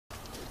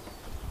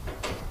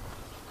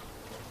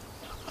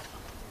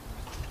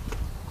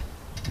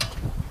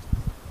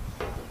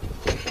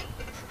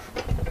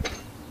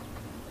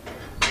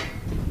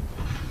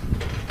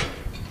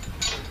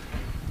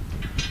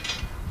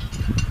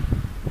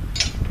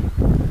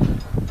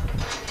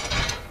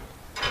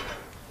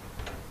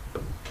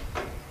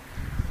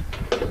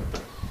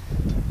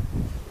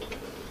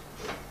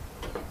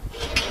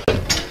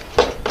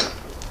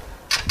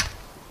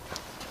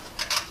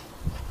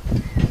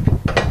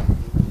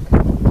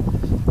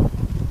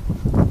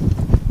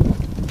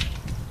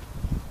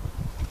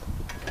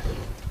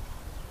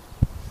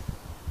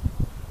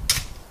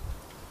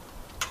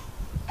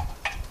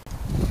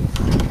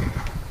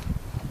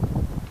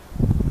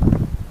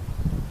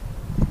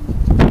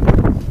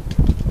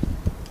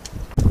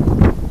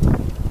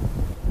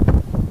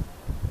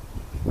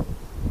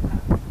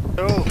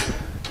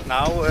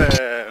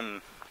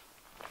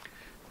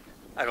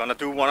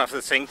one of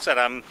the things that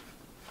I'm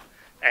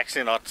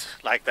actually not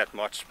like that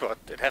much, but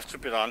it has to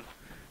be done.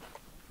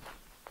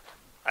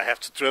 I have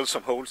to drill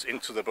some holes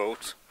into the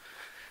boat,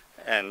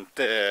 and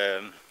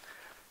that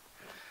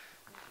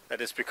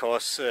is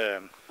because the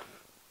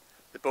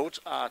boat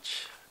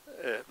arch,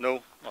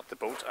 no, not the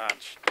boat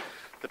arch,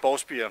 the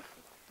bowsprit.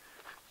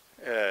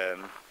 I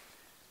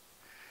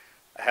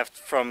have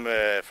from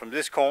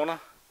this corner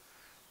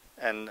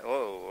and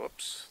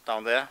oops,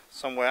 down there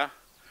somewhere,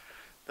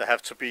 there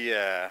have to be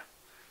a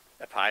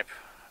pipe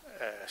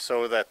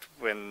so that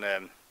when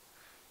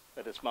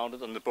that is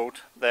mounted on the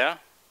boat there,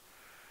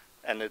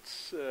 and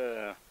it's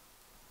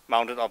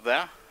mounted up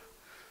there,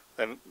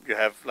 then you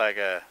have like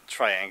a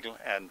triangle,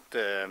 and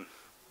then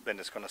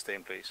it's gonna stay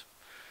in place.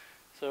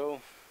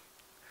 So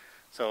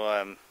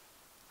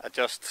I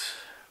just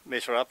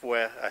measure up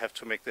where I have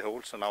to make the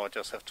hole, so now I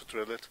just have to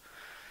drill it.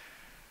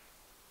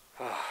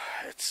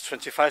 It's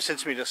 25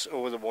 centimeters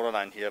over the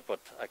waterline here, but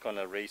I'm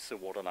gonna raise the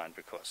waterline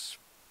because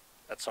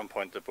at some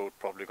point the boat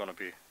probably gonna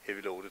be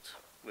heavy loaded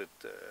with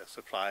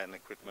supply and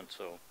equipment,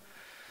 so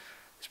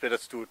it's better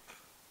to do it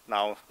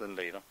now than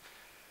later.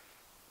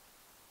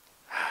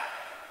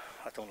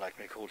 I don't like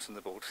make holes in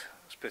the boat,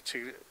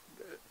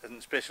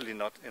 especially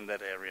not in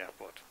that area,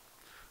 but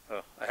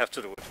I have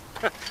to do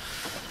it.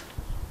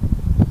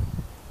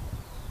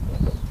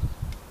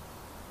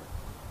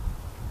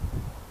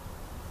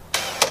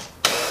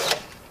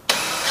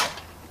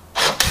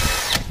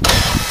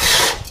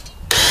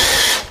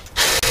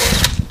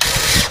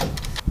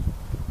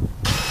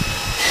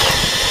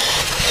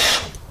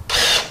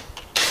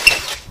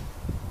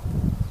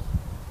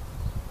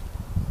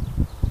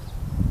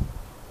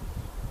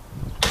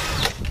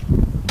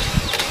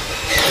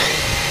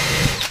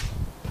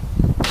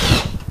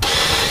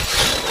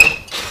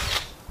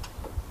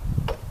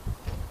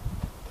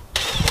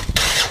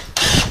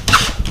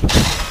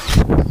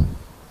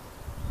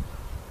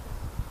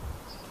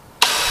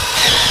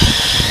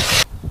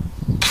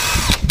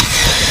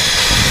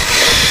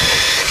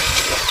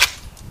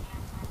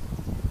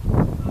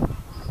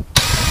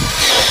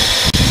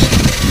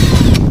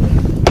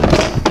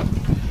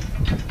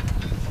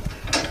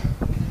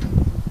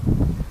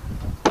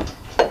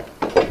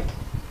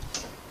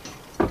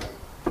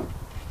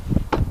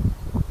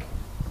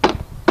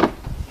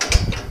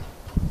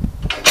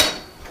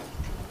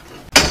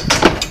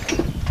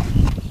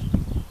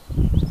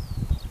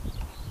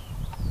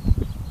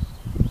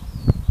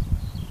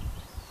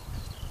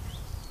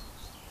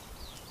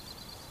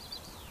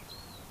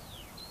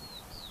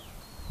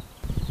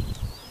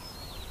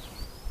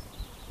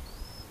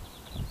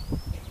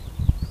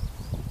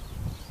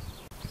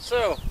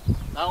 So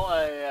now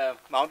I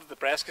mounted the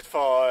basket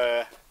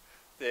for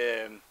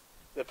the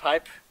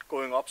pipe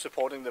going up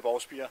supporting the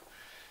bowsprit,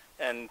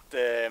 and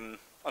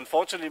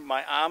unfortunately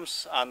my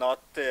arms are not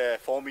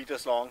 4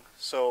 meters long,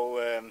 so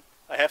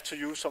I have to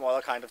use some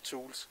other kind of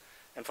tools,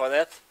 and for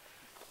that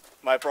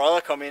my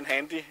brother come in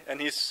handy, and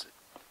he's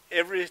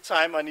every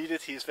time I need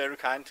it he's very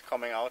kind,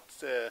 coming out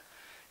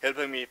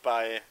helping me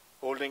by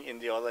holding in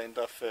the other end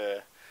of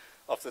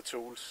the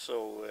tools.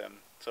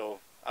 So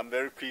I'm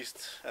very pleased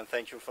and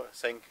thankful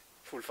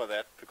for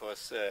that,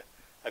 because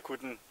I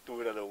couldn't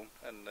do it alone,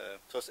 and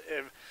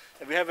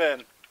we have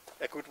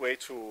a good way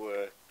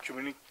to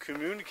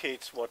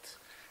communicate what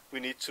we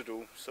need to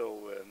do,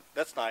 so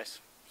that's nice.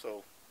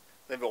 So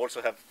then we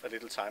also have a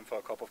little time for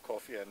a cup of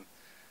coffee and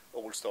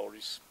old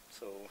stories.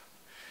 So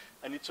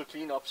I need to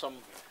clean up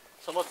some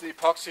of the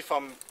epoxy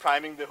from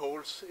priming the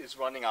holes is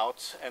running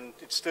out, and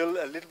it's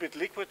still a little bit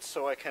liquid,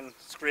 so I can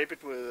scrape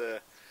it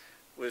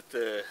with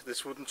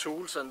this wooden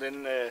tools, and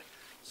then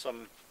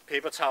some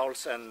paper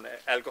towels and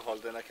alcohol,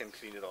 then I can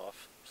clean it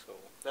off. So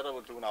that I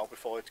will do now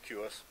before it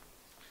cures.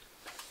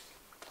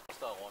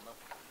 Der runder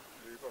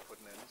løber på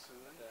den anden side,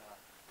 ikke?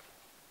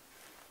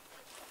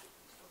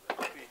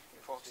 Ja.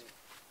 I fortiden.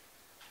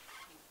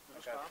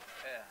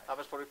 Ja.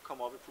 Pas på, det ikke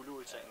kommer op i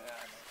pulleudtagen. Ja.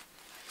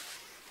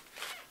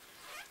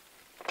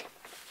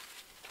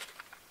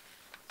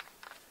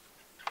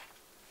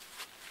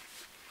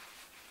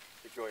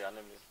 Det gjorde jeg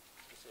nemlig.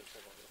 Specielt så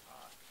godt.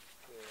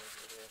 Det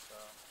er så...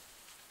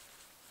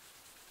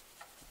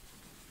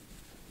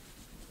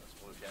 Jeg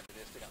tror, vi fjerner det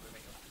næste gang, vi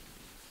mener.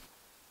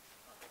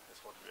 Jeg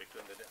tror, det er ikke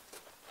den der.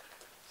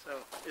 So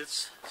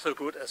it's so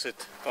good as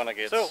it gonna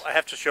get. So I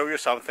have to show you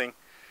something.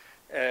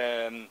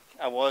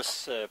 I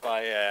was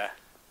by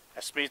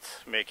a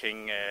smith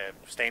making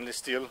stainless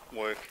steel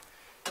work,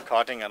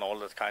 cutting and all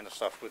that kind of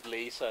stuff with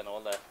laser and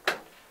all that.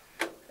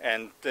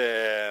 And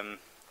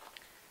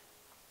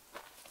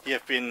he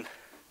have been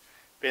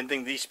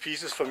bending these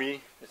pieces for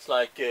me. It's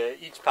like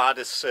each part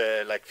is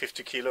like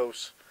 50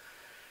 kilos.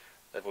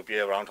 That would be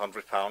around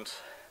 100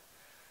 pounds.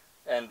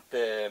 And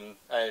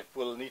I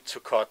will need to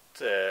cut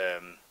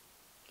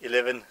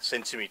 11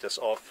 centimeters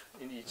off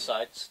in each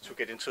side to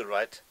get into the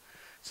right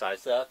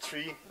size. There are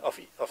 3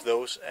 of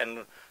those,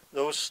 and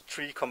those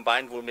 3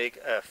 combined will make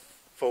a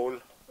full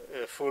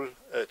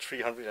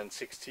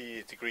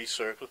 360 degree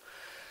circle.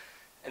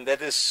 And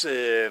that is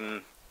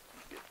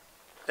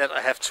that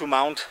I have to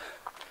mount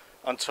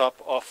on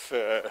top of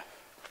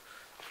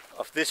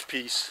of this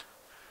piece,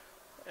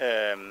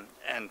 and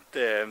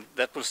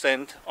that will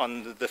stand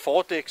on the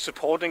foredeck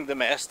supporting the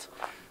mast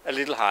a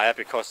little higher,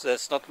 because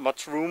there's not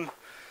much room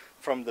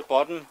from the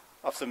bottom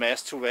of the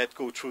mast to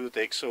go through the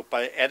deck. So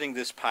by adding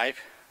this pipe,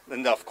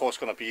 then there of course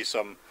going to be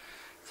some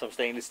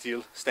stainless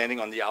steel standing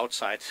on the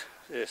outside,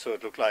 so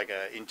it looks like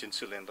an engine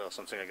cylinder or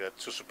something like that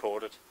to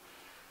support it.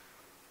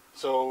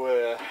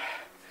 So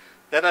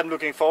that I'm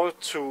looking forward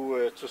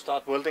to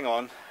start welding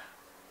on.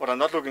 What I'm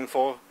not looking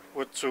forward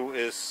to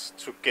is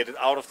to get it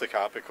out of the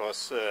car,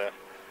 because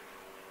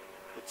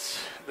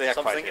they are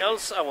something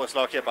else I was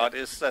lucky about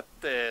is that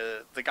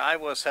the guy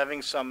was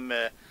having some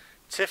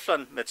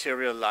Teflon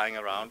material lying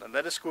around, and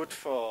that is good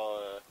for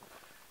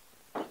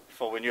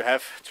when you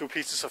have two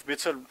pieces of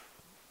metal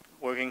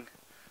working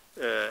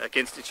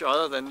against each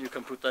other. Then you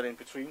can put that in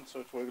between, so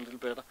it works a little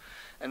better.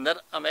 And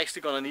that I'm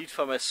actually gonna need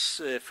for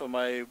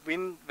my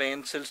wind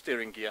van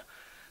self-steering gear.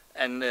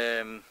 And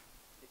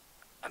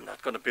I'm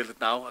not gonna build it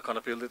now. I'm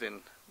gonna build it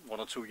in 1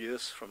 or 2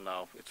 years from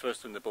now. It's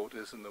first when the boat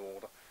is in the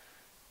water.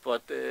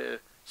 But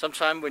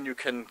sometime when you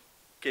can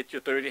get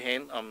your dirty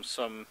hand on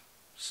some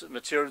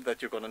material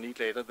that you're gonna need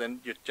later,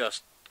 then you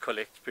just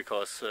collect,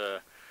 because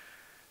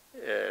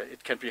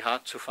it can be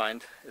hard to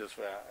find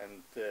elsewhere.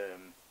 And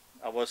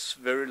I was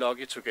very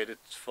lucky to get it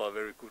for a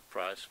very good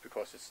price,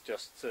 because it's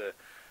just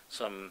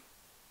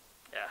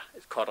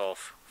it's cut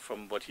off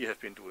from what he has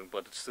been doing,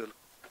 but it's still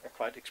a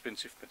quite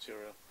expensive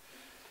material.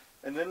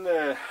 And then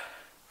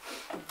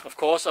of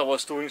course I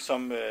was doing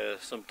some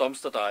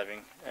dumpster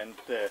diving and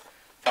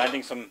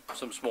finding some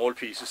small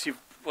pieces. He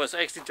was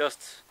actually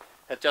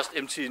had just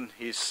emptied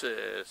his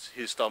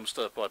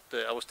dumpster, but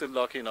I was still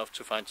lucky enough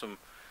to find some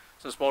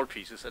small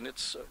pieces, and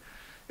it's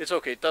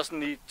okay. It doesn't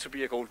need to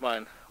be a gold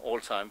mine all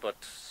the time, but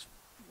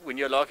when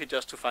you're lucky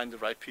just to find the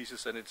right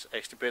pieces, then it's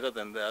actually better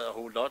than a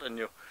whole lot, and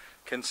you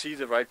can see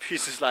the right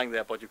pieces lying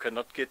there, but you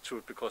cannot get to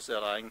it because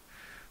they're lying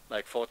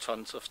like 4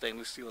 tons of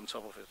stainless steel on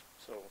top of it.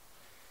 So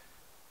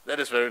that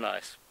is very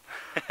nice.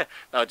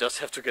 Now I just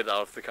have to get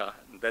out of the car,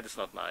 and that is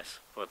not nice,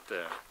 but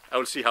I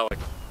will see how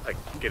I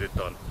get it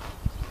done.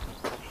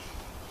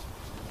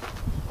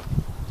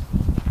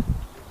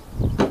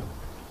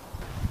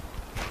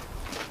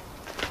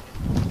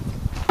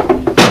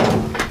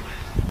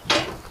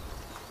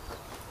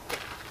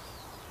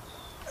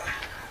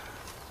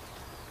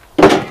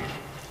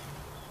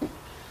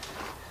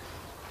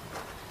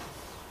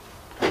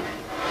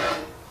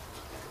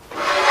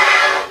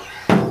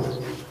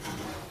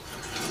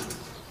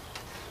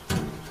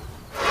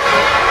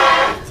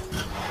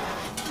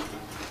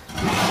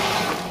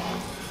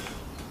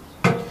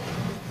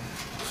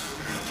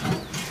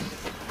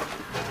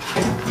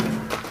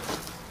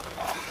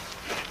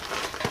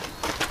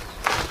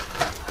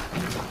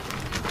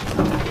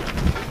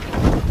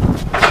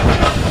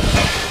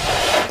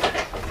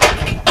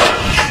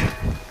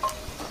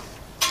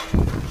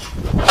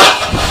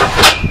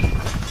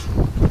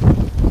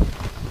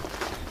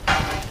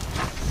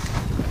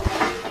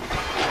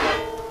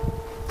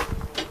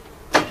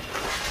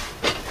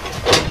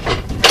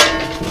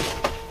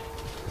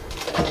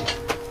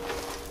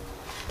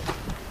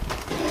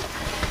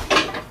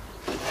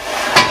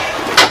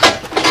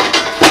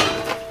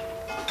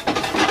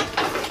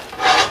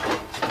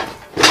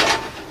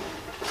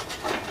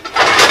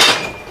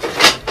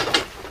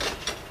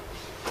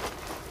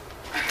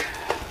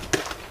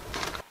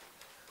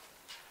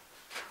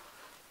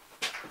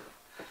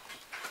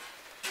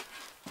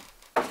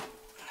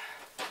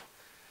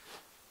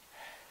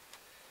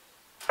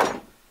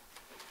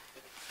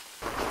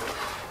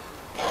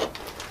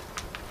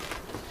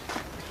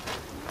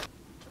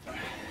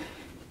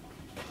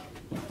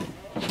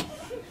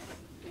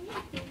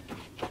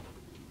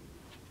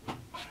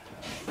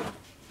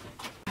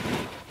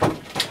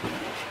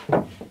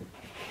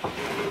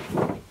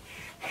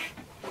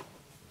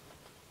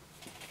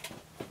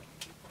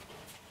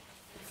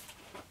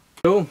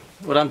 So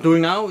what I'm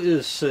doing now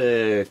is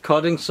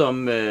cutting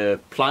some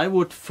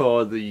plywood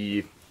for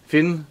the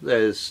fin that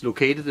is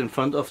located in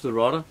front of the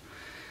rudder,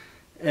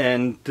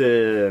 and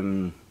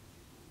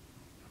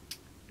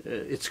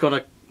it's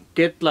gonna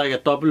get like a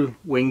double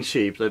wing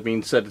shape. That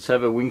means that it's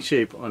have a wing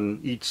shape on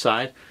each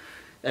side,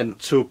 and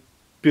to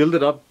build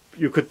it up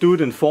you could do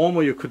it in foam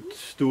or you could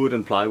do it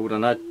in plywood,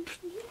 and I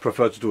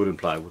prefer to do it in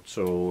plywood.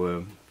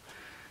 So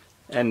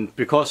and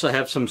because I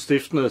have some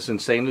stiffness in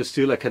stainless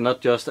steel, I cannot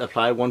just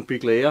apply one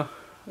big layer.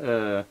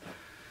 It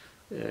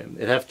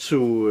have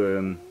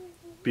to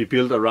be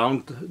built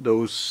around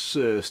those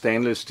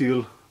stainless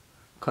steel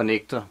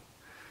connector,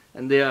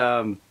 and they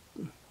are,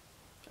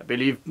 I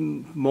believe,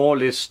 more or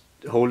less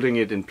holding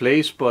it in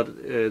place, but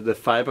the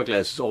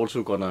fiberglass is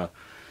also gonna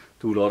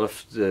do a lot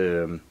of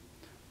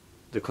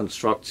the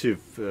constructive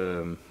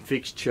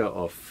fixture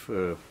of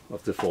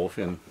the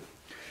forefin.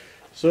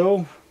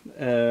 So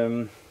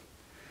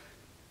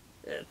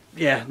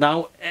yeah,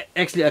 now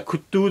actually I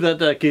could do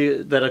that. I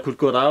could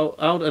go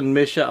out and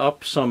measure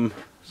up some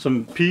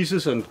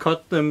pieces and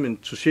cut them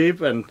into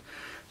shape and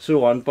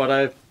so on. But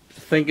I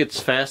think it's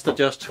faster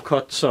just to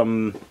cut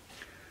some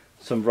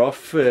some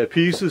rough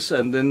pieces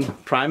and then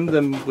prime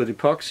them with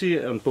epoxy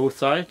on both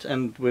sides,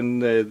 and when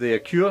they are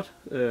cured,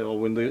 or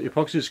when the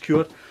epoxy is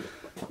cured,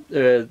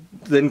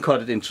 then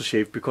cut it into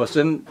shape, because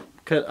then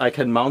I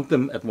can mount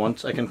them at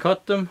once. I can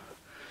cut them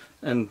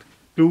and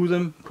glue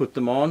them, put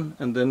them on,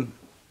 and then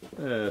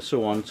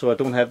so on. So I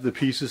don't have the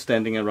pieces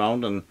standing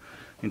around and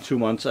in 2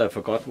 months I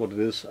forgot what it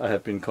is I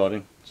have been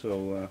cutting.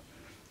 So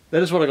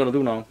that is what I'm gonna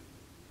do now.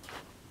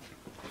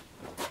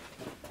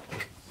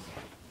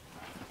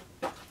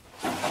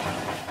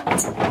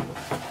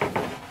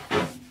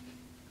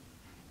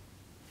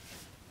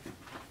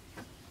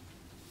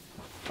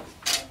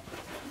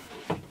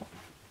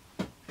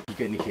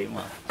 Ind i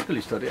kameraet. Jeg skal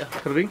lige stå der.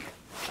 Kan du vinke?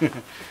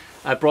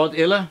 I brought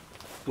Ella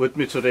with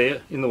me today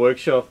in the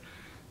workshop,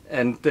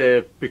 and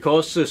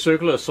because the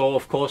circular saw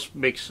of course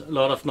makes a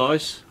lot of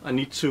noise, I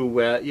need to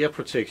wear ear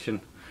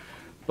protection.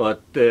 But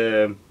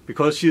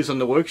because she is on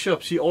the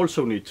workshop, she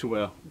also needs to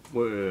wear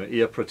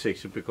ear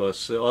protection,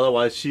 because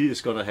otherwise she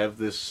is going to have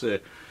this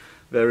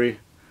very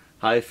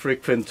high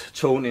frequent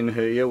tone in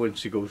her ear when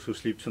she goes to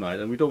sleep tonight,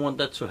 and we don't want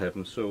that to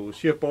happen. So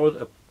she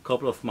bought a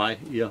couple of my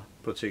ear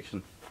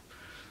protection.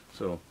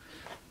 So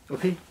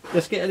okay,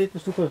 jeg skærer lidt,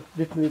 hvis du går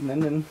lidt ned i den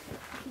anden ende.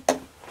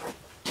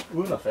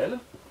 Uden at falde.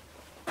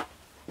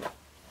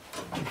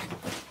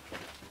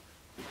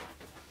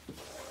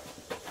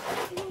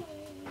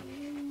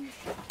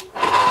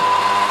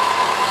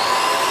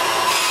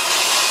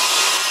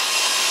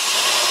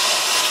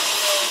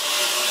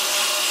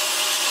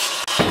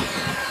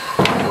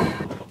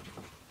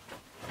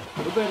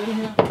 Kan du bære den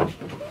her?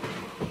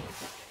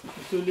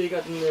 Hvis du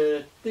lægger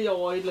den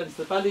derovre et eller andet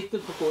sted, bare læg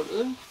den på gulvet,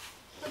 ikke?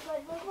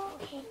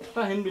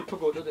 Bare hen midt på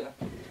gulvet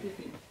der. Det er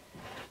fint.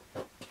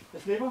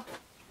 Jeg slipper.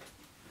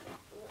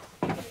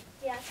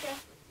 Ja, ja.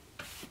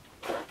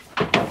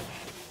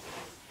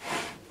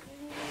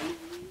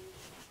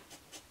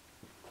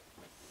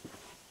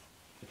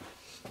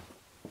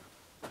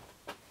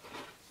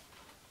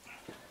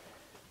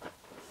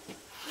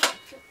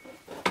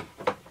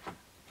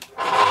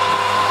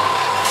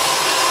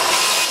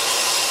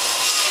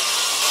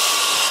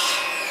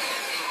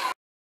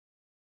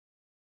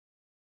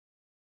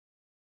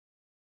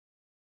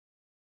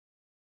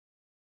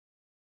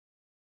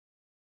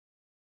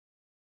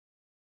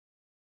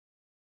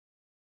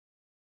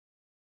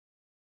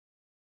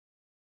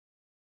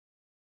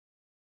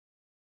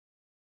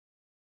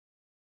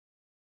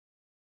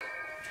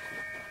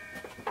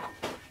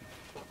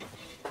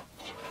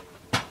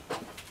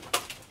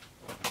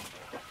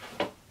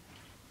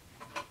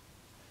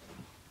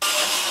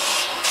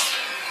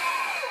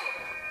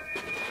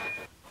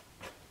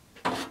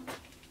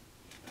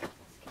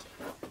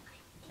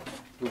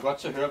 Du kan godt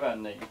tage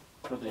høreværnen af,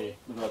 når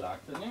du har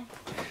lagt den, ikke?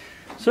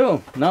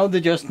 So, now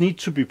they just need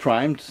to be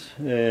primed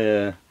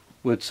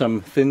with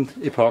some thin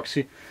epoxy.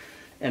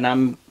 And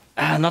I'm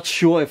not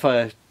sure if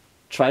I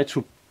try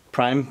to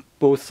prime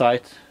both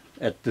sides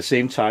at the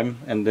same time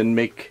and then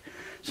make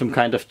some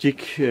kind of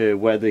jig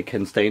where they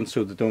can stand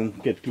so they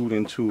don't get glued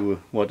into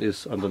what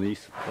is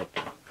underneath.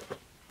 But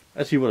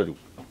let's see what I do.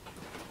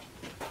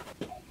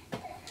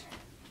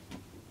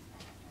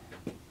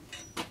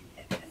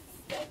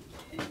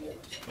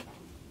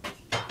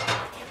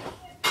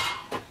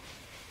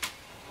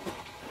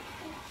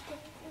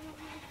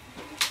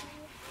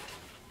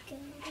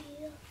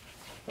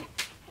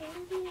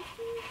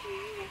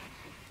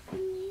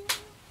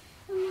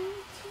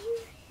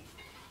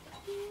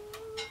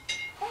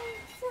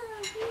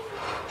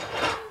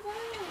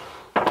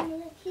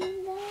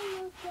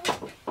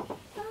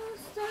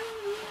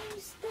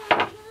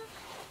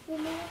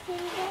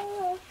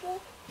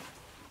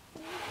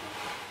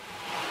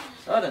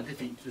 Sådan, det er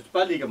fint. Hvis du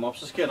bare lægger dem op,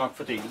 så skal jeg nok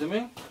fordele dem,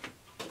 ikke?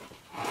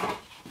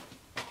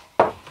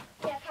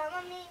 Jeg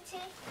kommer med en til.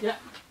 Ja.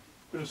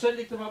 Vil du selv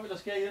lægge dem op, eller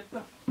skal jeg hjælpe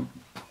dig?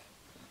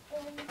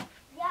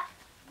 Ja.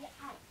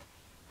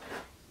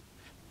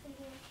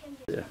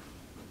 Yeah.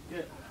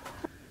 Yeah.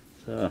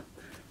 So,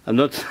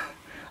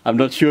 I'm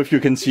not sure if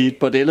you can see it,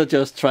 but Ella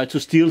just tried to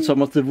steal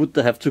some of the wood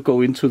that have to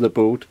go into the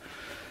boat.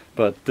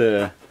 But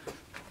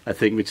I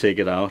think we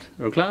take it out.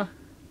 Er du klar?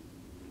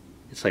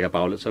 Jeg trækker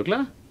baglæns. Er du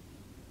klar?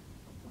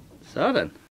 Sådan.